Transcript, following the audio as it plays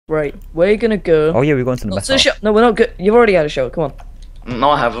Right, where are you gonna go? Oh yeah, we're going to the mess hall. No, we're not good. You've already had a shower. Come on.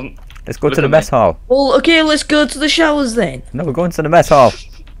 No, I haven't. Let's go to the mess hall. Well, okay, let's go to the showers then. No, we're going to the mess hall.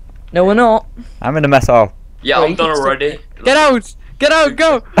 No, we're not. I'm in the mess hall. Yeah, I'm done already. Get out! Get out!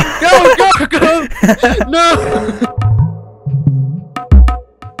 Go! Go! Go! Go! No!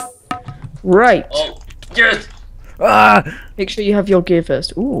 Right. Oh, yes. Ah! Make sure you have your gear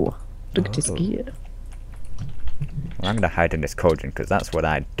first. Ooh, look at his Oh. gear. Well, I'm gonna hide in this cauldron because that's what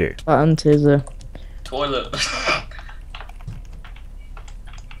I do. And his Toilet.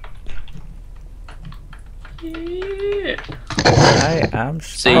 Yeah. I am.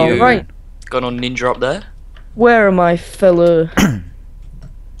 See All you. right. Going on ninja up there. Where are my fellow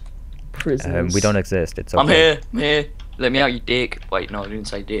prisoners? We don't exist. It's okay. I'm here. I'm here. Let me out, you dick. Wait, no, I didn't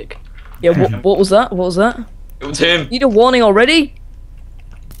say dick. Yeah. What was that? What was that? It was him. Need a warning already?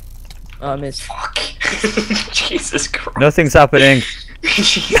 Oh, I missed. Fuck. Jesus Christ. Nothing's happening.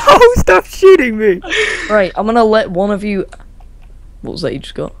 No, stop shooting me. Right, I'm gonna let one of you. What was that you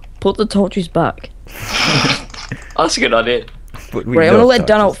just got? Put the torches back. That's a good idea. But we Right, I'm gonna love let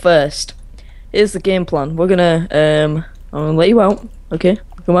Dan out torches. first. Here's the game plan. We're gonna I'm gonna let you out. Okay,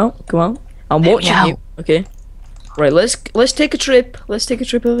 come out, come out. I'm watching you. Okay. Right, let's take a trip. Let's take a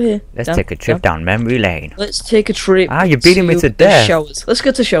trip over here. Let's Dan, take a trip down memory lane. Let's take a trip. Ah, you're beating me to the death. Showers. Let's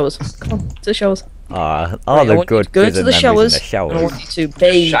go to showers. Come on, to the showers. Ah, Right, all I the want you good to go to prison the memories showers. in the I showers. want you to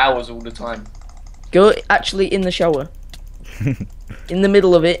bathe. Showers all the time. Go actually in the shower. In the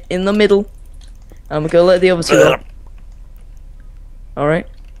middle of it. In the middle. I'm gonna let the other two out. Alright.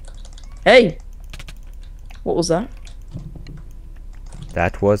 Hey! What was that?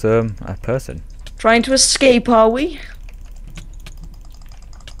 That was a person. Trying to escape, are we?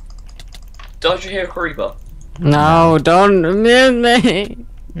 Don't you hear a creeper? No, don't miss me.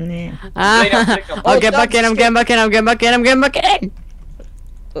 Ah, I'll get back in. I'm getting back in. I'm getting back in. I'm getting back in.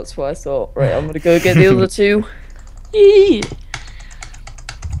 That's what I thought. Right, I'm gonna go get the other two. Yee.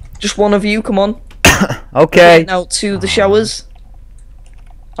 Just one of you, come on. Okay. Now to the showers.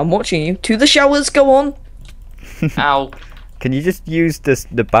 I'm watching you. To the showers, go on. Ow. Can you just use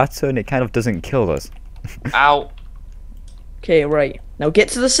the bat and it kind of doesn't kill us? Ow. Okay, right. Now get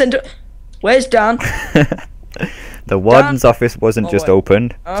to the center. Where's Dan? The warden's office wasn't just wait.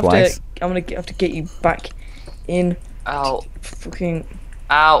 opened I'm twice. gonna have to get you back in. Ow. Fucking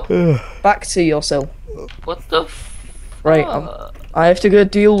Ow. back to your cell. What the Right, I have to go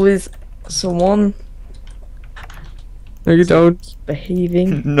deal with someone No, you don't.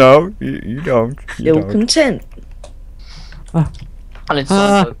 behaving No, you don't. You ill don't. content. Alan,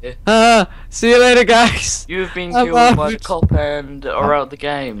 over here. See you later, guys. You've been I'm killed by the out. cop and are out of the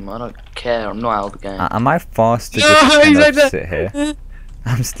game. I don't care. I'm not out of the game. Am I forced to No, just kind he's of like that. sit here?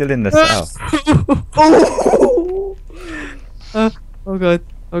 I'm still in the cell. Oh god.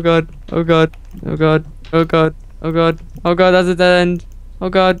 Oh god. Oh god. Oh god. Oh god. Oh god. Oh god, that's a dead end. Oh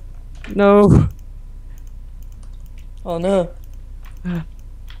god. No. Oh no.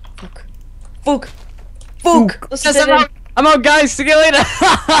 Fuck. Fuck. Fuck. That's Yes, dead I'm end. out. I'm out, guys. See you later.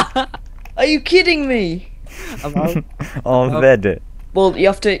 Are you kidding me? I'm out. Oh, Oh. bed. Well, you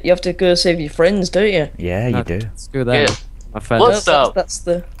have to go save your friends, don't you? Yeah, you do. Screw that. Yeah. My friend. What's up? That's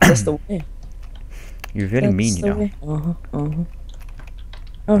the way. You're really mean, you know.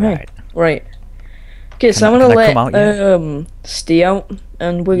 Okay. Right. Okay, so Can I'm I gonna come out let yet? Steve out,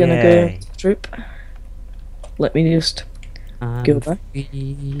 and we're gonna Yay. go trip. Let me just go back.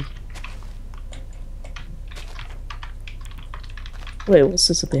 Wait, what's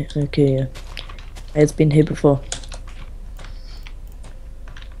this a bit? Okay, yeah. It's been here before.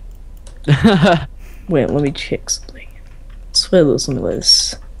 Wait, let me check something. I swear there's something like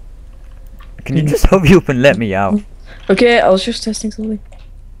this. Can you just hurry up and let me out? Okay, I was just testing something.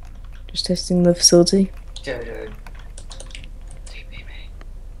 Just testing the facility. TP me.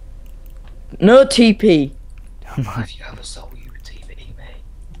 No TP. If you ever saw you TP me.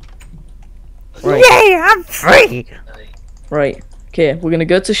 Right. Yay, I'm free! Right. Okay, we're gonna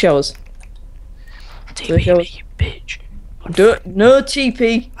go to showers. TP me, you bitch. No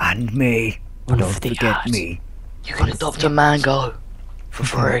TP. And me. Don't forget me. You can adopt a mango for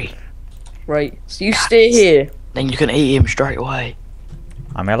free. Right. So you stay here. Then you can eat him straight away.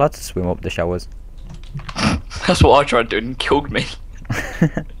 Am I allowed to swim up the showers? That's what I tried doing and killed me.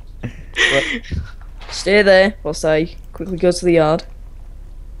 Stay there whilst I quickly go to the yard.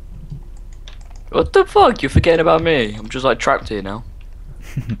 What the fuck? You're forgetting about me. I'm just like trapped here now.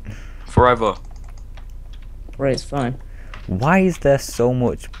 Forever. Right, it's fine. Why is there so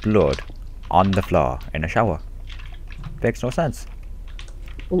much blood on the floor in a shower? Makes no sense.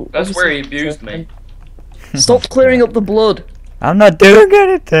 Well, That's where he obviously- abused me. Stop clearing up the blood. I'm not doing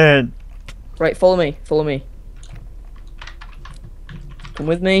anything. Right, follow me. Follow me. Come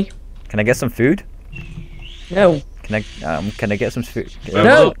with me. Can I get some food? No. Can I get some food?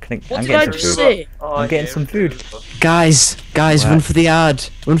 No. I'm What did getting I some just food. say? I'm getting some food. Guys, What? run for the ad.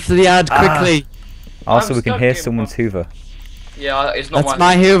 Run for the ad quickly. Also, I'm we can stuck hear in someone's Hoover. Yeah, it's not That's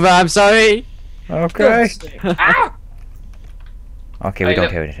my Hoover. I'm sorry. Okay. Ah! Okay, we Hey, don't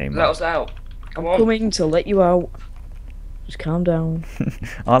let- hear it Let anymore. us out. Come on. Coming to let you out. Just calm down.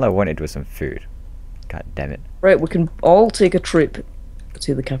 All I wanted was some food. God damn it. Right, we can all take a trip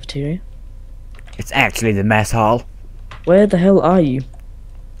to the cafeteria. It's actually the mess hall. Where the hell are you?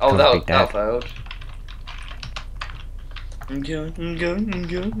 Oh, Don't be that dead. failed.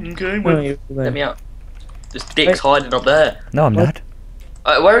 Okay. Where are you? Let me out. This dick's hiding up there. No, I'm What?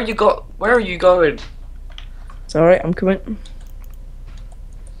 not. Where are you going? It's alright, I'm coming.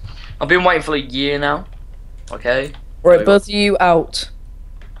 I've been waiting for a year now. Okay. Right, Wait. both of you out.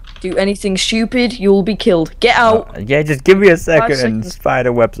 Do anything stupid, you'll be killed. Get out! Yeah, just give me a second. seconds.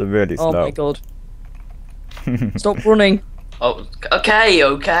 Spider webs are really Oh slow. my god. Stop running. Oh, okay.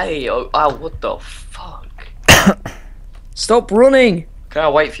 Oh, what the fuck? Stop running! Can I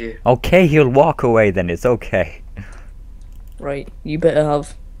wait for you? Okay, he'll walk away then. It's okay. Right, you better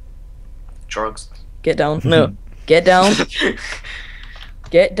have. Drugs. Get down. No. Get down.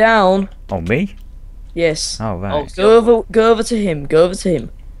 Get down. Oh, me? Yes. Oh, right. Go over to him. Go over to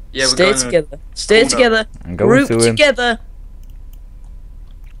him. Yeah, we're Stay going together. Stay Hold up. together. I'm going Group to him. together.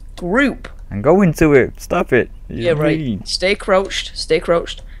 Group. I'm going to it. Stop it. Yeah, right. mean. Stay crouched. Stay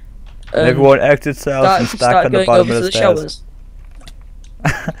crouched. Everyone exit cells and stack on the going bottom over of to the the stairs.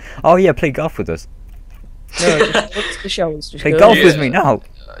 showers. Oh yeah, play golf with us. No, just go to the showers. Just Play go golf over. with me now.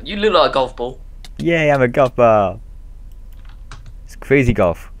 You look like a golf ball. Yay, I'm a golf ball. It's crazy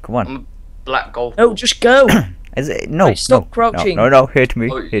golf. Come on. I'm a black golf No, ball. just go. Is it? No. Right, stop no, crouching. No, hit me.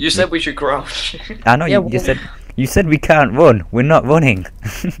 Oh, hit you me. said we should crouch. I know Yeah, you said we can't run. We're not running.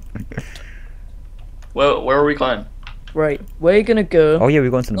 Well, where are we going? Right, we're gonna go. Oh yeah, we're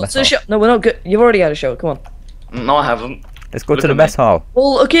going to the Not mess to the hall. No, we're not good. You've already had a shower. Come on. No, I haven't. Let's go Look to the at mess me. hall.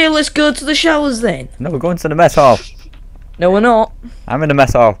 Well, okay, let's go to the showers then. No, we're going to the mess hall. No, we're not. I'm in the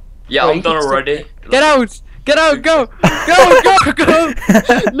mess hall. Yeah, Right, I'm done you can already. Get out! Get out! Go! Go!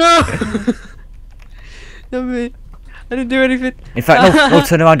 No! No, me. I didn't do anything. In fact, no,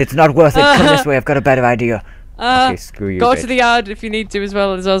 turn around. It's not worth it. Come this way. I've got a better idea. Okay, screw you. Go bitch. to the ad if you need to as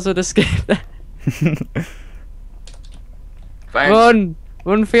well. There's also the escape there. Thanks.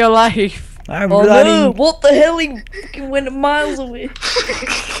 Run for your life. I'm Oh no! running. What the hell? He fucking went miles away.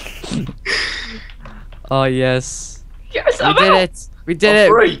 Oh yes, Yes, we I'm did out. it. We did I'm it.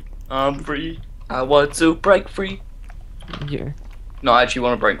 free. I'm free. I want to break free. Yeah. No, I actually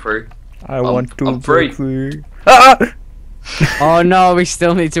want to break free. I want to I'm break free. free. Ah! Oh no, we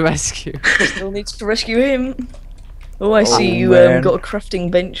still need to rescue. Still needs to rescue him. Oh, I Oh, see you man. got a crafting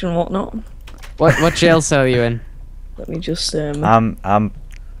bench and whatnot. What jail cell are you in? Let me just I'm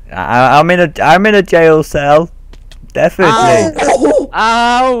in a jail cell. Definitely. Ow!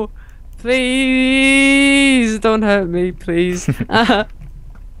 Ow! Please don't hurt me, please. I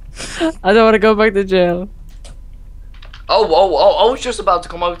don't want to go back to jail. Oh, I was just about to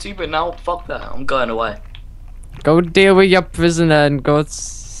come over to you, but now, fuck that. I'm going away. Go deal with your prisoner and go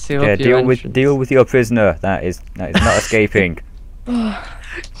seal Yeah, up your deal with your prisoner. That is not escaping.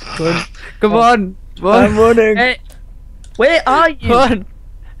 Come on, I'm running. Hey, where are you? Run!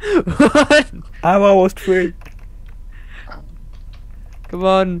 Run! I'm almost free. Come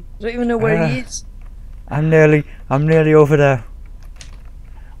on. I don't even know where he is. I'm nearly over there.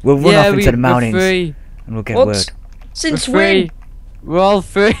 We'll run off into the mountains We're free. and we'll get What? word. Since We're free. We're all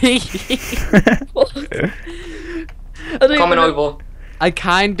free. when? I don't Coming even know- over. I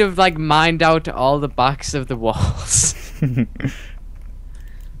kind of like mined out all the backs of the walls.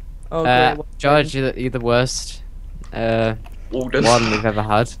 Okay, well, George, you're the worst Walden. one we've ever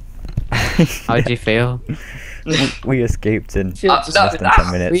had. How do you feel? we escaped in Chill, Ah, just- no. less than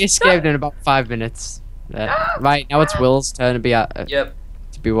 10 minutes. We escaped in about 5 minutes. Right now it's Will's turn to be Yep.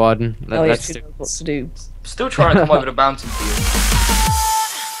 warden. Elliot Let's should do know what this. to do. Still trying to come over the mountain for you.